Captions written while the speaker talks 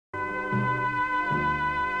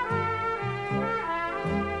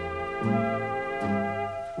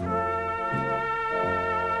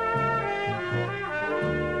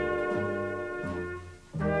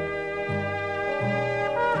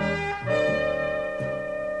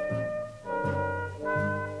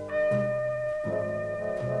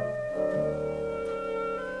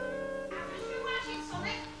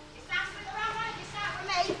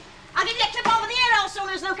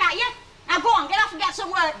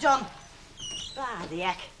work done. By the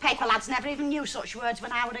heck, paper lads never even knew such words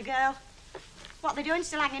when I were a girl. What are they doing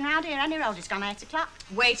still hanging round here any road? It's gone 8 o'clock.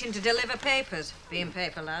 Waiting to deliver papers, being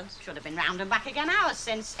paper lads. Should have been round and back again hours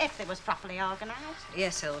since, if they was properly organised.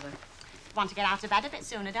 Yes, Hilda. Want to get out of bed a bit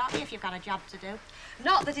sooner, don't you, if you've got a job to do?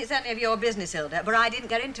 Not that it's any of your business, Hilda, but I didn't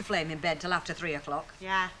get into flaming bed till after 3 o'clock.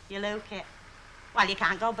 Yeah, you look it. Well, you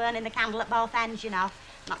can't go burning the candle at both ends, you know.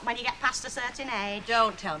 Not when you get past a certain age.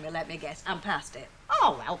 Don't tell me, let me guess. I'm past it.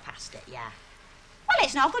 Oh, well past it, yeah. Well,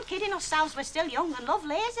 it's no good kidding ourselves. We're still young and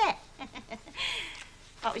lovely, is it?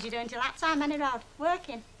 What was you doing till that time, Any Road?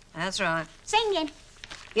 Working? That's right. Singing?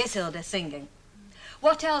 Yes, Hilda, singing.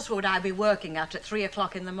 What else would I be working at 3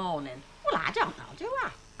 o'clock in the morning? Well, I don't know, do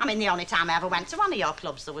I? I mean, the only time I ever went to one of your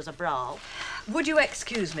clubs, there was a brawl. Would you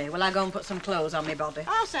excuse me? Will I go and put some clothes on me body?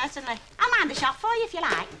 Oh, certainly. I'll mind the shop for you if you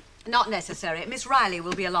like. Not necessary. Miss Riley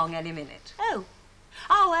will be along any minute. Who?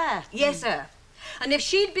 Oh, her? Yes, sir. And if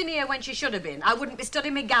she'd been here when she should have been, I wouldn't be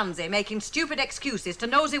studying me Gansey, making stupid excuses to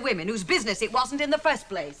nosy women whose business it wasn't in the first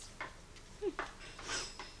place.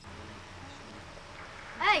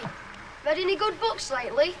 Hey, read any good books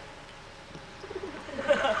lately?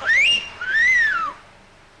 Fed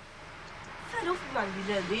up around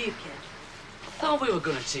you down here, kid. Thought we were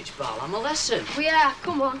going to teach Barlam a lesson. We are,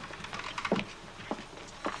 come on.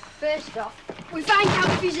 First off, we find out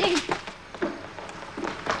if he's in.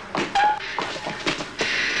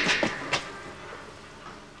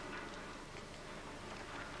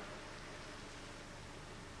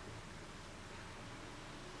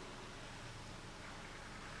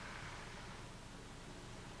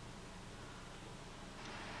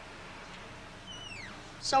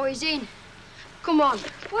 So he's in. Come on.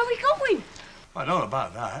 Where are we going? I don't know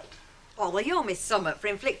about that. Oh, well, you're Miss Summit for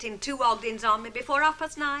inflicting 2 Ogdens on me before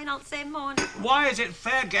 9:30 on the same morning. Why is it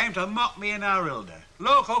fair game to mock me and our Hilda?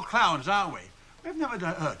 Local clowns, aren't we? We've never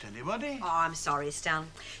done hurt anybody. Oh, I'm sorry, Stan.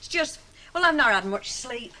 It's just, well, I've not had much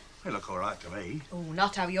sleep. They look all right to me. Oh,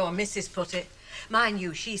 not how your missus put it. Mind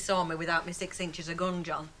you, she saw me without me 6 inches of gun,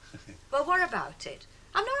 John. Well, what about it?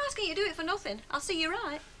 I'm not asking you to do it for nothing. I'll see you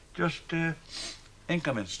right. Just,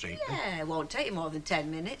 Inkerman Street. Yeah, it won't take you more than 10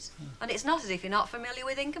 minutes. And it's not as if you're not familiar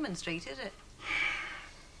with Inkerman Street, is it?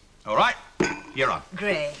 All right, you're on.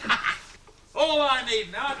 Great. All I need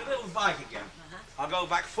now is a little bike again. I'll go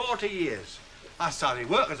back 40 years. I started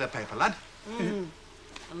work as a paper lad. And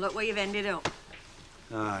look where you've ended up.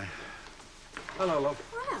 Aye. Hello, love.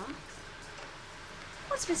 Well,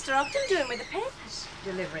 what's Mr. Ogden doing with the papers?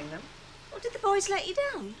 Delivering them. Well, did the boys let you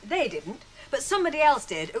down? They didn't, but somebody else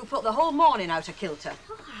did who put the whole morning out of kilter.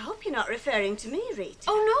 Oh, I hope you're not referring to me, Rita.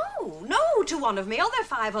 Oh, no, to one of me other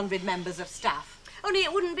 500 members of staff. Only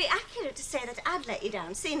it wouldn't be accurate to say that I'd let you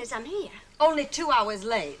down, seeing as I'm here. Only 2 hours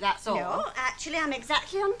late, that's all. No, actually, I'm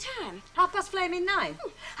exactly on time. 9:30.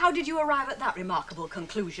 How did you arrive at that remarkable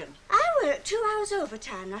conclusion? I worked 2 hours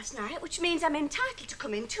overtime last night, which means I'm entitled to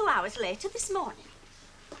come in 2 hours later this morning.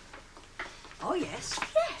 Oh, yes.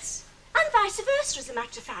 Yes, and vice versa, as a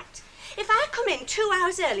matter of fact. If I come in 2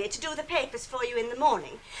 hours earlier to do the papers for you in the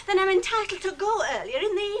morning, then I'm entitled to go earlier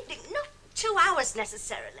in the evening. Not 2 hours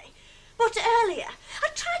necessarily, but earlier. I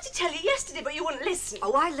tried to tell you yesterday, but you wouldn't listen.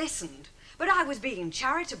 Oh, I listened, but I was being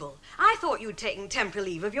charitable. I thought you'd taken temporary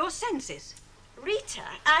leave of your senses. Rita,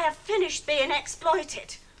 I have finished being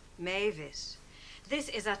exploited. Mavis, this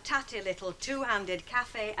is a tatty little 2-handed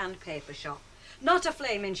cafe and paper shop, not a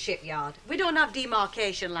flaming shipyard. We don't have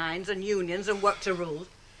demarcation lines and unions and work to rule.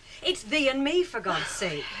 It's thee and me, for God's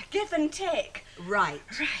sake. Give and take. Right.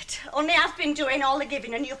 Right. Only I've been doing all the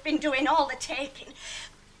giving and you've been doing all the taking.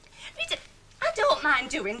 Rita, I don't mind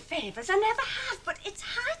doing favours. I never have, but it's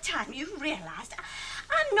high time you realised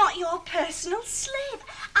I'm not your personal slave.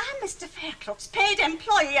 I'm Mr. Fairclough's paid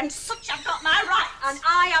employee, and such I've got my rights. And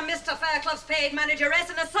I am Mr. Fairclough's paid manageress,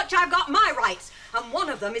 and as such I've got my rights. And one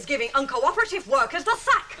of them is giving uncooperative workers the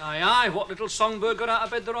sack. Aye, aye. What little songbird got out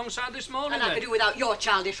of bed the wrong side this morning, And I could do without your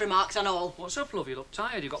childish remarks and all. What's up, love? You look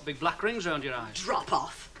tired. You've got big black rings round your eyes. Drop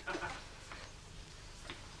off.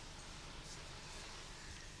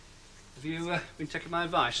 Have you been taking my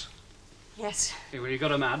advice? Yes. Hey, well, you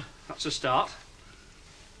got 'em mad. That's a start.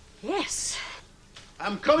 Yes.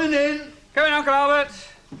 I'm coming in. Come in, Uncle Albert.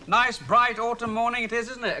 Nice, bright autumn morning it is,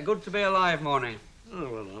 isn't it? A good to be alive morning. Oh,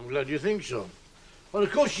 well, I'm glad you think so. Well,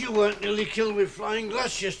 of course you weren't nearly killed with flying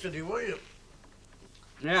glass yesterday, were you?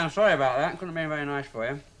 Yeah, I'm sorry about that. Couldn't have been very nice for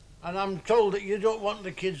you. And I'm told that you don't want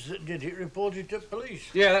the kids that did it reported to police.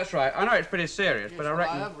 Yeah, that's right. I know it's pretty serious, but I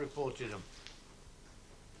reckon... I have reported them.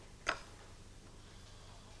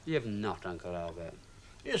 You've not, Uncle Albert.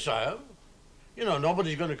 Yes, I have. You know,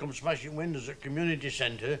 nobody's going to come smashing windows at community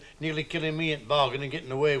centre, nearly killing me at bargain and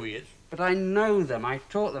getting away with it. But I know them. I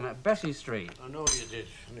taught them at Bessie Street. I know you did.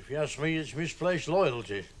 And if you ask me, it's misplaced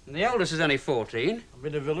loyalty. And the eldest is only 14. I've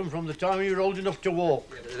been a villain from the time you were old enough to walk.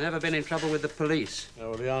 Yeah, but they've never been in trouble with the police.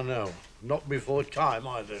 Oh, they are now. Not before time,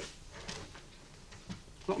 either.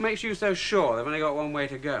 What makes you so sure they've only got one way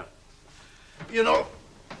to go? You know,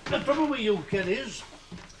 the trouble with you, Ken, is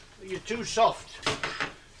that you're too soft.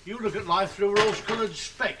 You look at life through rose-coloured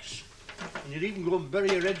specks. And you'd even go and bury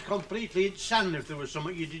your head completely in sand if there was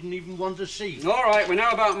something you didn't even want to see. All right, we know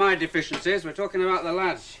about my deficiencies. We're talking about the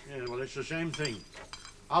lads. Yeah, well, it's the same thing.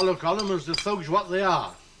 I look on them as the thugs what they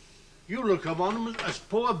are. You look on them as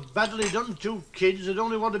poor, badly done two kids that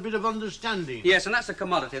only want a bit of understanding. Yes, and that's a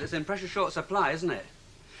commodity that's in precious short supply, isn't it?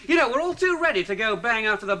 You know, we're all too ready to go baying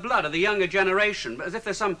after the blood of the younger generation, but as if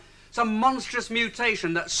there's some monstrous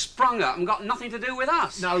mutation that's sprung up and got nothing to do with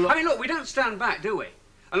us. Now, look... I mean, look, we don't stand back, do we?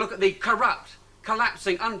 And look at the corrupt,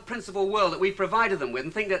 collapsing, unprincipled world that we've provided them with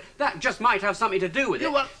and think that that just might have something to do with it.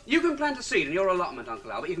 You can plant a seed in your allotment,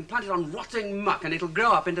 Uncle Albert. You can plant it on rotting muck and it'll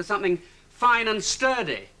grow up into something fine and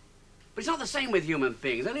sturdy. But it's not the same with human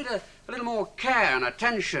beings. They need a little more care and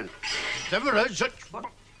attention. Never heard such...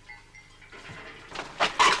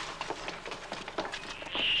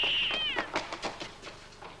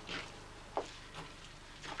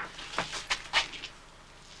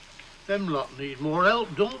 Them lot need more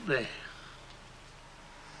help, don't they?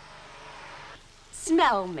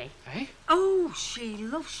 Smell me. Eh? Oh, she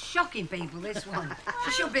loves shocking people, this one.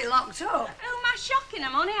 She should be locked up. Oh, am I shocking?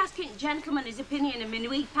 I'm only asking gentleman his opinion of my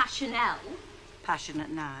nuit passionnel. Passionate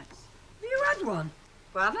nights. Have you had one?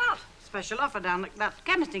 Why not? Special offer down at that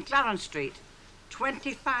chemist in Clarence Street.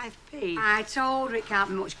 25p. I told her it can't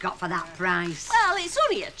be much got for that price. Well, it's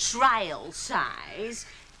only a trial size.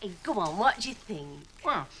 Hey, go on, what do you think?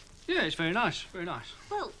 Well, yeah, it's very nice, very nice.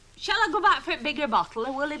 Well, shall I go back for a bigger bottle,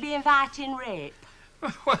 or will he be inviting rape?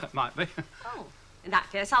 Well, it might be. Oh, in that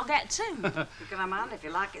case, I'll get two. You can have mine if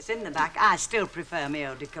you like. It's in the back. I still prefer my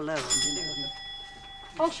eau de cologne.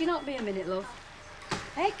 Oh, she not be a minute, love.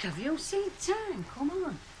 Hey, have you seen time? Come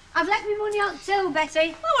on. I've left my money out too,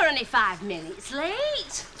 Betty. Well, we're only 5 minutes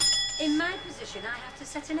late. In my position, I have to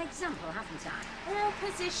set an example, haven't I? No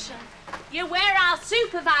position. You're warehouse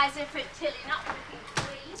supervisor for Tilly, not looking clean.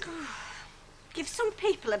 Give some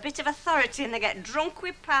people a bit of authority and they get drunk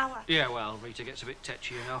with power. Yeah, well, Rita gets a bit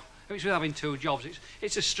tetchy, you know. If it's with having 2 jobs,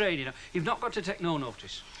 it's a strain, you know. You've not got to take no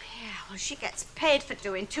notice. Yeah, well, she gets paid for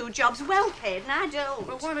doing 2 jobs, well paid, and I don't.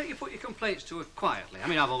 Well, why don't you put your complaints to her quietly? I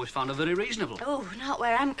mean, I've always found her very reasonable. Oh, not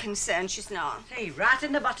where I'm concerned, she's not. Hey, right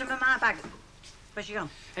in the bottom of my bag. Where's she gone?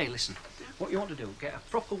 Hey, listen, what you want to do, get a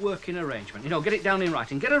proper working arrangement. You know, get it down in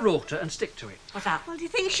writing, get a rota and stick to it. What's that? Well, do you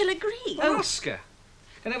think she'll agree? Well, ask her.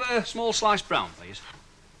 Can I have a small sliced brown, please?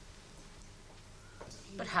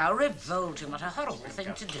 But how revolting, what a horrible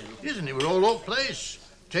thing to do. Isn't it? We're all up place.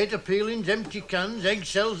 Tater peelings, empty cans,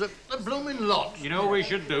 eggshells, the blooming lot. You know what we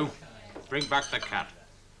should do? Bring back the cat.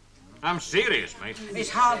 I'm serious, mate.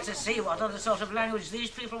 It's hard to see what other sort of language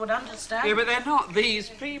these people would understand. Yeah, but they're not these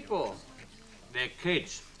people. They're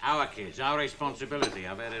kids. Our kids. Our responsibility.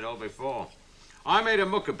 I've had it all before. I made a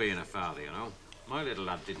muck of being a father, you know. My little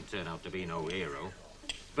lad didn't turn out to be no hero.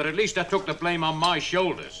 But at least I took the blame on my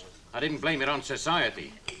shoulders. I didn't blame it on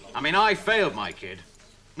society. I mean, I failed my kid,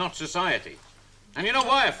 not society. And you know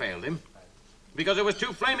why I failed him? Because I was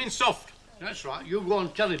too flaming soft. That's right. You go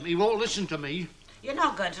and tell him. He won't listen to me. You're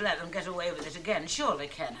not going to let them get away with it again, surely,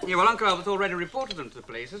 Kenneth? Yeah, well, Uncle Albert's already reported them to the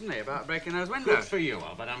police, hasn't he, about breaking those windows? Good for you,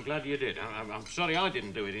 Albert. I'm glad you did. I'm sorry I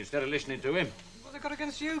didn't do it instead of listening to him. What have they got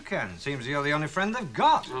against you, Ken? Seems you're the only friend they've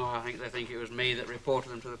got. Oh, I think they think it was me that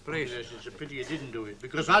reported them to the police. Yes, it's a pity you didn't do it,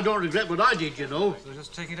 because I don't regret what I did, you know. They're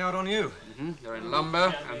just taking it out on you. They're in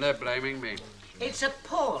lumber, and they're blaming me. It's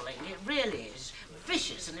appalling, it really is.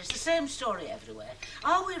 Vicious, and it's the same story everywhere.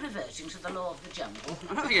 Are we reverting to the law of the jungle?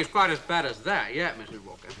 I don't think it's quite as bad as that yet, Mrs.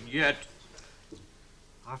 Walker. Yet.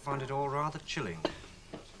 I find it all rather chilling.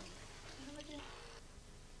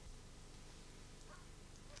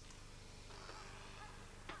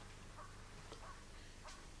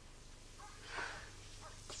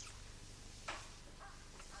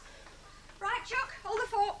 Right, Chuck, hold the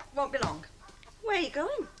fort. Won't be long. Where are you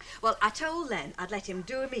going? Well, I told Len I'd let him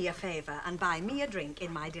do me a favour and buy me a drink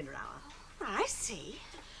in my dinner hour. I see.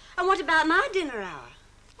 And what about my dinner hour?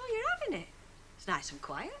 Oh, you're having it. It's nice and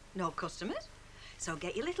quiet, no customers. So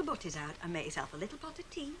get your little butties out and make yourself a little pot of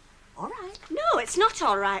tea. All right. No, it's not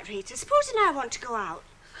all right, Rita. Supposing I want to go out.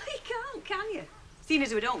 You can't, can you? Seeing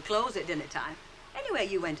as we don't close at dinner time. Anyway,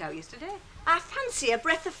 you went out yesterday. I fancy a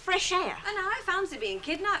breath of fresh air. And I fancy being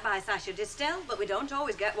kidnapped by Sasha Distel, but we don't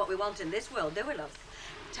always get what we want in this world, do we, love?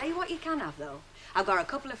 Tell you what you can have, though. I've got a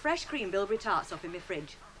couple of fresh cream bilberry tarts up in my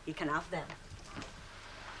fridge. You can have them.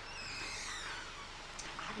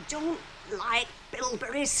 I don't like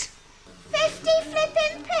bilberries. 50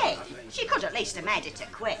 flipping p. She could at least have made it a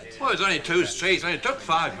quid. Well, it's only 2 streets, and it took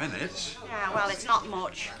 5 minutes. Yeah, well, it's not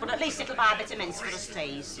much, but at least it'll buy a bit of mince for us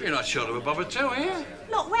teas. You're not short of a bob or two, are you?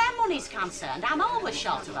 Look, where money's concerned, I'm always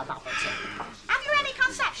short of a bob or two. Have you any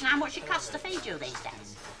conception how much it costs to feed you these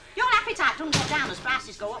days? Your appetite doesn't go down as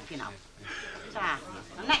prices go up, you know. So,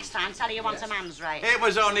 and next time, tell her you want a man's rate. It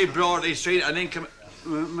was only Broadley Street and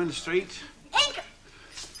Inkerman Street.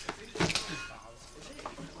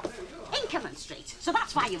 Inkerman Street. So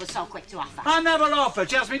that's why you were so quick to offer. I never offered.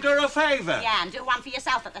 She asked me to do her a favour. Yeah, and do one for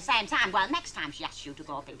yourself at the same time. Well, next time she asks you to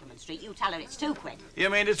go up Inkerman Street, you tell her it's 2 quid. You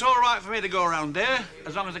mean it's all right for me to go around there,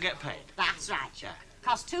 as long as I get paid? That's right, Chuck.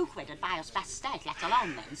 Cost 2 quid would buy us best steak, let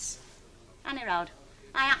alone mince. Any road.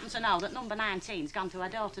 I happen to know that number 19's gone to her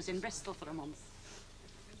daughter's in Bristol for a month.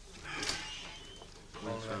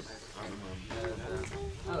 Hello.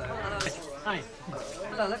 Hi.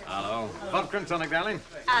 Hello, look. Hello. Vodka and tonic, darling.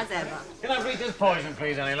 As ever. Can I Rita's poison,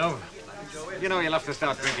 please, Annie Love? You know you'll have to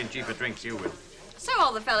start drinking cheaper drinks, you will. So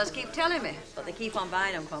all the fellas keep telling me, but they keep on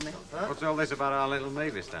buying them for me. What's all this about our little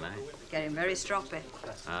Mavis, then, eh? Getting very stroppy.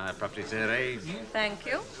 Perhaps it's her age. Thank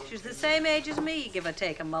you. She's the same age as me, give or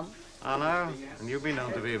take a month. I know. And you've been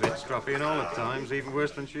known to be a bit stroppy in all at times, even worse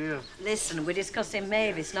than she is. Listen, we're discussing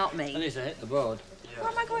Mavis, not me. And it's hit the board.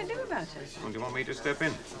 What am I going to do about it? Well, do you want me to step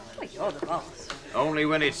in? Well, you're the boss. Only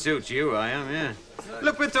when it suits you, I am, yeah.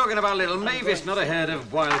 Look, we're talking about little Mavis, not a herd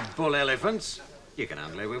of wild bull elephants. You can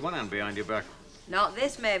handle her with one hand behind your back. Not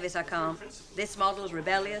this Mavis, I can't. This model's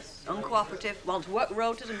rebellious, uncooperative, wants work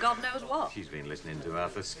rotas and God knows what. She's been listening to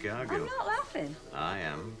Arthur Scargill. I'm not laughing. I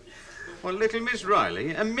am. Well, little Miss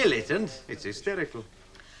Riley, a militant, it's hysterical.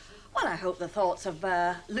 Well, I hope the thoughts of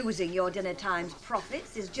losing your dinner time's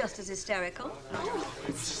profits is just as hysterical.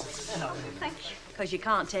 Oh, thank you. Because you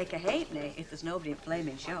can't take a halfpenny if there's nobody in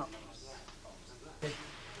flaming shop.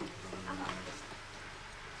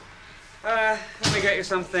 Let me get you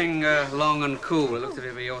something long and cool. It looks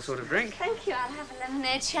to be your sort of drink. Thank you. I'll have a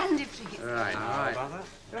lemonade shandy, please. Right, right.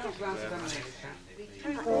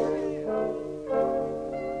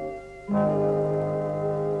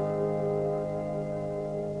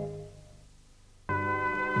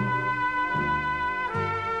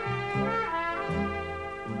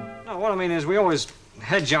 No, what I mean is we always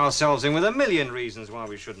hedge ourselves in with a million reasons why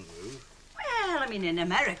we shouldn't move. Well, I mean, in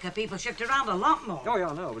America, people shift around a lot more. Oh, yeah,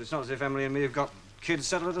 I know, but it's not as if Emily and me have got kids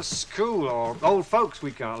settled at a school or old folks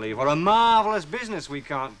we can't leave or a marvellous business we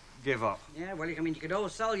can't give up. Yeah, well, I mean, you could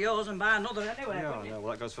always sell yours and buy another anyway. Yeah, I know.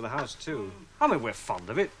 Well, that goes for the house, too. I mean, we're fond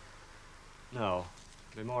of it. No,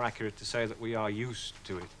 it'd be more accurate to say that we are used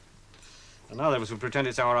to it. And neither of us would pretend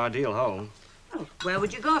it's our ideal home. Well, where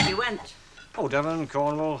would you go if you went? Oh, Devon,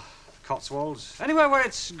 Cornwall, Cotswolds. Anywhere where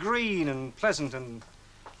it's green and pleasant and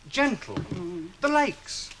gentle. The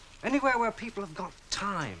lakes. Anywhere where people have got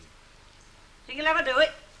time. Think you'll ever do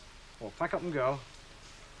it? Well, pack up and go.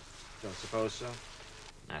 Don't suppose so.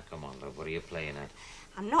 Now, come on, love, what are you playing at?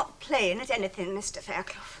 I'm not playing at anything, Mr.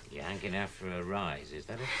 Fairclough. You're hanking after a rise, is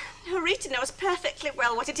that it? No, Rita knows perfectly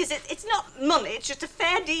well what it is. It's not money, it's just a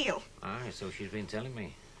fair deal. Aye, so she's been telling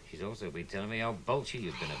me. She's also been telling me how bolshy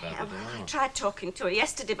you've been about it I all. tried talking to her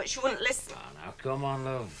yesterday, but she wouldn't listen. Oh, now, come on,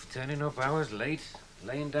 love. Turning up hours late,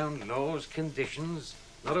 laying down laws, conditions,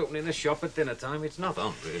 not opening the shop at dinner time. It's not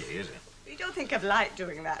on, really, is it? You don't think I've liked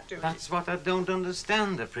doing that, do you? That's what I don't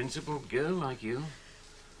understand, a principled girl like you.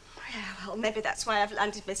 Yeah, well, maybe that's why I've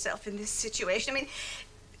landed myself in this situation. I mean,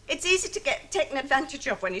 it's easy to get taken advantage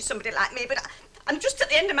of when you're somebody like me, but I'm just at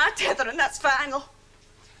the end of my tether, and that's final.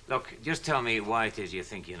 Look, just tell me why it is you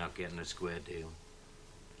think you're not getting a square deal.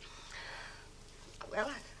 Well,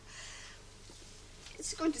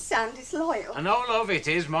 it's going to sound disloyal. No, love, it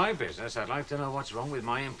is my business. I'd like to know what's wrong with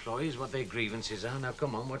my employees, what their grievances are. Now,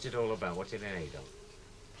 come on, what's it all about? What's it in aid of?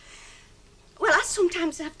 Well, I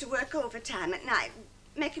sometimes have to work overtime at night,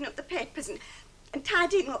 making up the papers and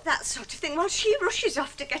tidying up that sort of thing, while she rushes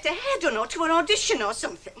off to get her hair done or to an audition or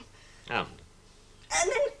something. And? And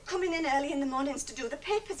then coming in early in the mornings to do the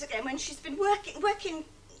papers again when she's been working,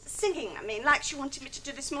 singing, I mean, like she wanted me to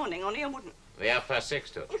do this morning, only I wouldn't. The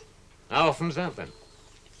 6:30 to. How often's that, then?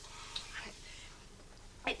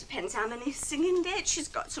 It depends how many singing dates she's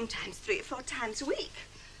got, sometimes 3 or 4 times a week.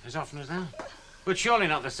 As often as that? But surely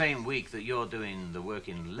not the same week that you're doing the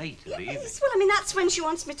working late of the evening. Yes, well, I mean, that's when she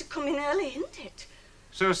wants me to come in early, isn't it?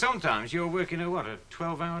 So sometimes you're working a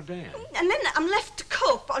 12-hour day? And then I'm left to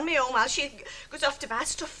cope on my own while she goes off to buy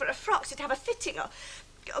stuff for her frocks to have a fitting or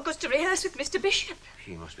goes to rehearse with Mr. Bishop.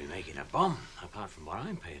 She must be making a bomb, apart from what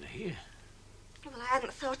I'm paying her here. Well, I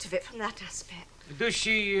hadn't thought of it from that aspect. Does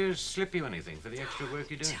she slip you anything for the extra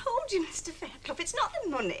work you do? I told you, Mr. Fairclough, it's not the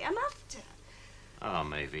money I'm after. Oh,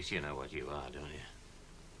 Mavis, you know what you are, don't you?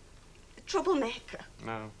 A troublemaker.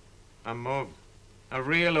 No, a mug. A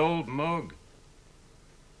real old mug.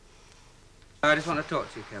 I just want to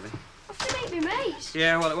talk to you, Kevin. Have to make me mates.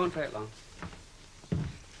 Yeah, well, it won't take long.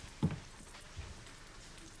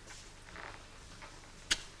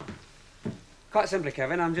 Quite simply,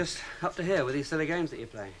 Kevin, I'm just up to here with these silly games that you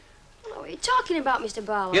play. What are you talking about, Mr.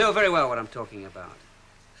 Barlow? You know very well what I'm talking about.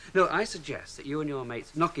 No, I suggest that you and your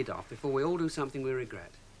mates knock it off before we all do something we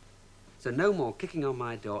regret. So no more kicking on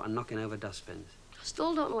my door and knocking over dustbins. I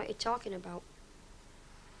still don't know what you're talking about.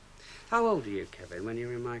 How old are you, Kevin, when you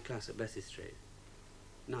were in my class at Bessie Street?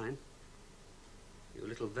 9? You were a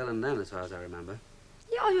little villain then, as far as I remember.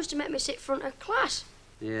 You all used to make me sit front of class.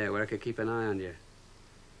 Yeah, where I could keep an eye on you.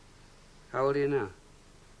 How old are you now?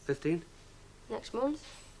 15? Next month,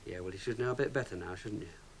 Yeah, well, you should know a bit better now, shouldn't you?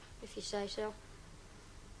 if you say so.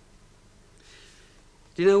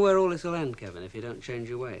 Do you know where all this will end, Kevin, if you don't change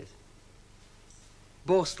your ways?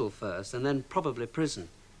 Borstal first, and then probably prison.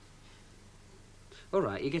 All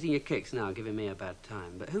right, you're getting your kicks now, giving me a bad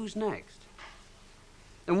time, but who's next?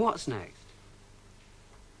 And what's next?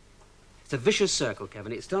 It's a vicious circle,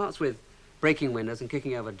 Kevin. It starts with breaking windows and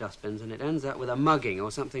kicking over dustbins, and it ends up with a mugging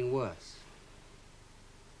or something worse.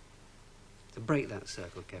 To break that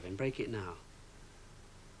circle, Kevin, break it now,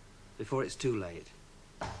 before it's too late.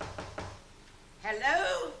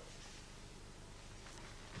 Hello?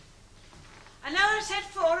 I know I said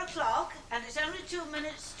 4 o'clock, and it's only 2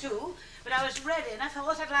 minutes to, but I was ready, and I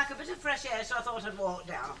thought I'd like a bit of fresh air, so I thought I'd walk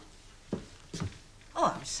down.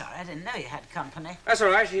 Oh, I'm sorry, I didn't know you had company. That's all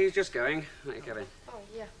right, he's just going. Right, you, Kevin. Oh,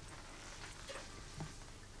 yeah.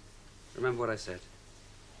 Remember what I said.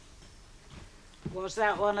 Was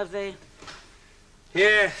that one of the...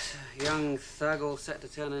 Yes, a young thug all set to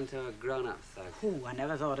turn into a grown-up thug. Oh, I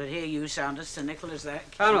never thought I'd hear you sound as cynical as that.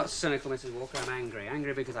 I'm not cynical, Mrs. Walker. I'm angry.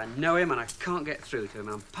 Angry because I know him and I can't get through to him.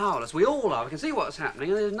 I'm powerless. We all are. We can see what's happening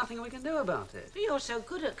and there's nothing we can do about it. But you're so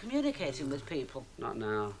good at communicating with people. Not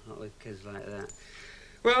now. Not with kids like that.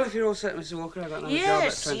 Well, if you're all set, Mrs. Walker, I've got another job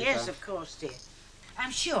at 20 Yes, past. of course, dear.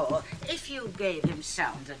 I'm sure if you gave him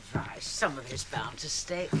sound advice, some of it's bound to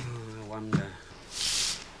stick. Oh, I wonder.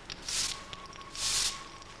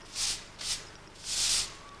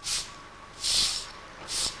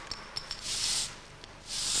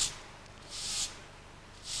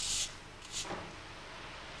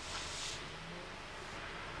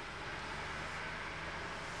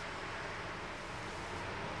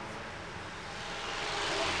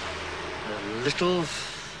 Little...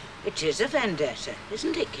 It is a vendetta,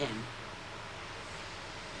 isn't it, Ken?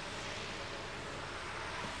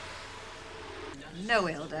 No,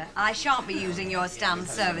 Hilda, I shan't be using your stand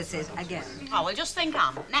services again. Oh, well, just think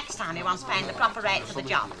on. Next time he wants paying the proper rate for the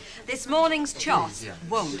job. This morning's choss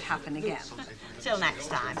won't happen again. Till next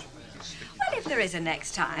time. Well, if there is a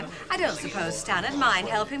next time, I don't suppose Stan'd mind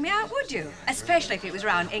helping me out, would you? Especially if it was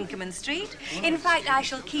round Inkerman Street. In fact, I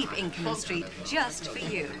shall keep Inkerman Street just for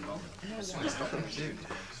you.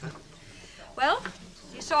 Well,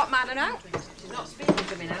 you sort Madeline out? She's not speaking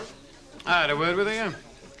to me now. I had a word with her, yeah.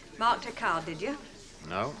 Marked her card, did you?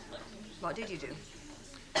 No. What did you do?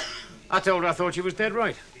 I told her I thought she was dead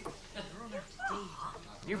right.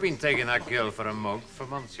 You've been taking that girl for a mug for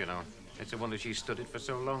months, you know. It's a wonder she stood it for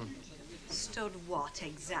so long. Stood what,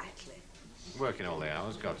 exactly? Working all the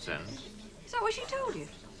hours, God sends. Is that what she told you?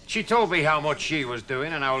 She told me how much she was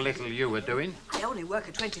doing and how little you were doing. I only work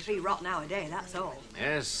a 23 rot now a day, that's all.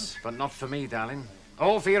 Yes, but not for me, darling.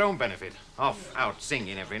 All for your own benefit. Off out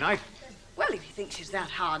singing every night. Well, if you think she's that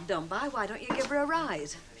hard done by, why don't you give her a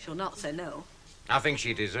rise? She'll not say no. I think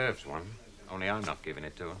she deserves one. Only I'm not giving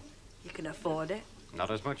it to her. You can afford it.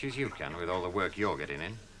 Not as much as you can with all the work you're getting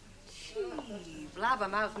in. Gee,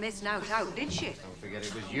 blabbermouth missed out, did she? Don't forget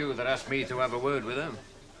it was you that asked me to have a word with her.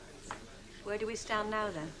 Where do we stand now,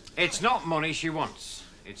 then? It's not money she wants.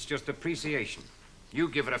 It's just appreciation. You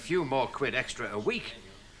give her a few more quid extra a week,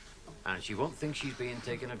 and she won't think she's being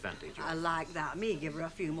taken advantage of. I like that. Me give her a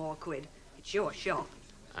few more quid. It's your shop.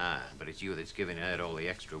 Ah, but it's you that's giving her all the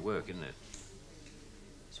extra work, isn't it?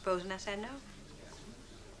 Supposing I said no?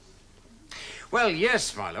 Well,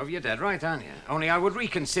 yes, my love, you're dead right, aren't you? Only I would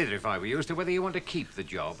reconsider if I were you as to whether you want to keep the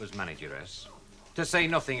job as manageress. To say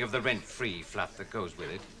nothing of the rent-free flat that goes with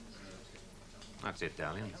it. That's it,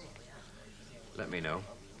 darling. let me know.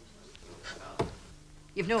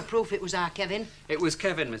 You've no proof it was our Kevin? It was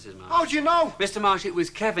Kevin, Mrs. Marsh. How'd you know? Mr. Marsh, it was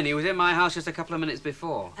Kevin. He was in my house just a couple of minutes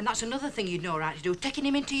before. And that's another thing you'd no right to do, taking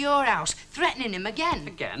him into your house, threatening him again.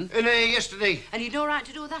 Again? In here yesterday. And you'd no right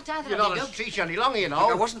to do that either, You're not a teacher any longer, you know.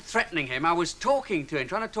 Look, I wasn't threatening him. I was talking to him,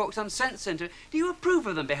 trying to talk some sense into it. Do you approve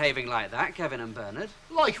of them behaving like that, Kevin and Bernard?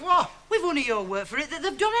 Like what? We've only your word for it that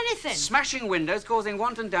they've done anything. Smashing windows, causing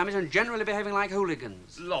wanton damage, and generally behaving like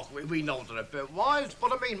hooligans. Look, we know they're a bit wild,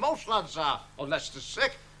 but I mean, most lads are, unless they're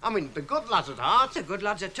sick. I mean, the good lads at heart. The good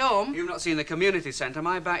lads at home. You've not seen the community centre,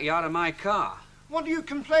 my backyard and my car. What are you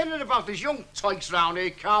complaining about? These young tykes round here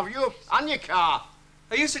carve you up and your car.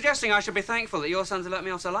 Are you suggesting I should be thankful that your sons have let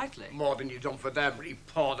me off so lightly? More than you've done for them.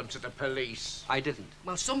 Report them to the police. I didn't.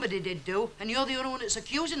 Well, somebody did do, and you're the only one that's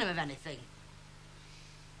accusing him of anything.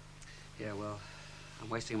 Yeah, well, I'm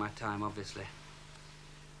wasting my time, obviously.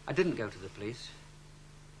 I didn't go to the police.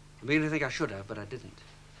 I'm beginning to think I should have, but I didn't.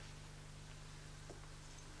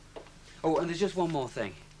 Oh, and there's just one more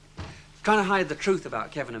thing. Trying to hide the truth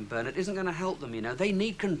about Kevin and Bernard isn't going to help them, you know. They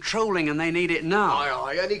need controlling, and they need it now.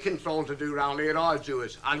 Aye, any control to do round here, I'll do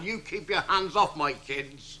it. And you keep your hands off my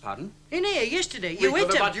kids. Pardon? In here yesterday, you hit could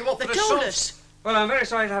have them. had you up They for told assault. us. Well, I'm very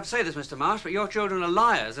sorry to have to say this, Mr. Marsh, but your children are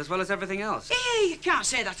liars as well as everything else. Hey, you can't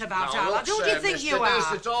say that about our lads. Who do you think mister, you are? There's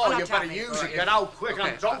the door. Well, You better Tommy. use it. Get out quick Okay.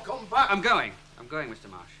 and don't come back. I'm going, Mr.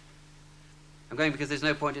 Marsh. I'm going because there's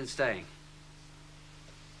no point in staying.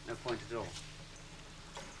 No point at all.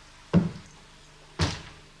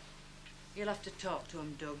 You'll have to talk to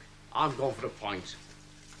him, Doug. I'm going for the pint.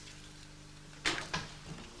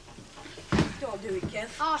 Don't do it, Kev.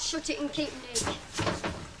 Oh, shut it and keep Nick.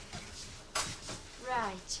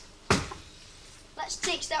 Right. Let's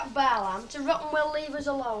teach that barlam to rot and will leave us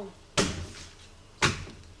alone.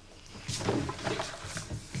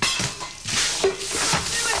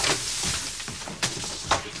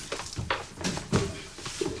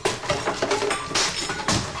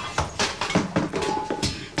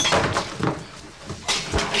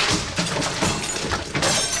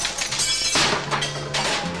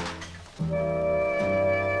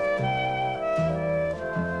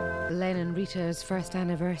 Len and Rita's first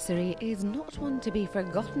anniversary is not one to be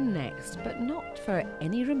forgotten next, but not for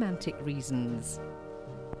any romantic reasons.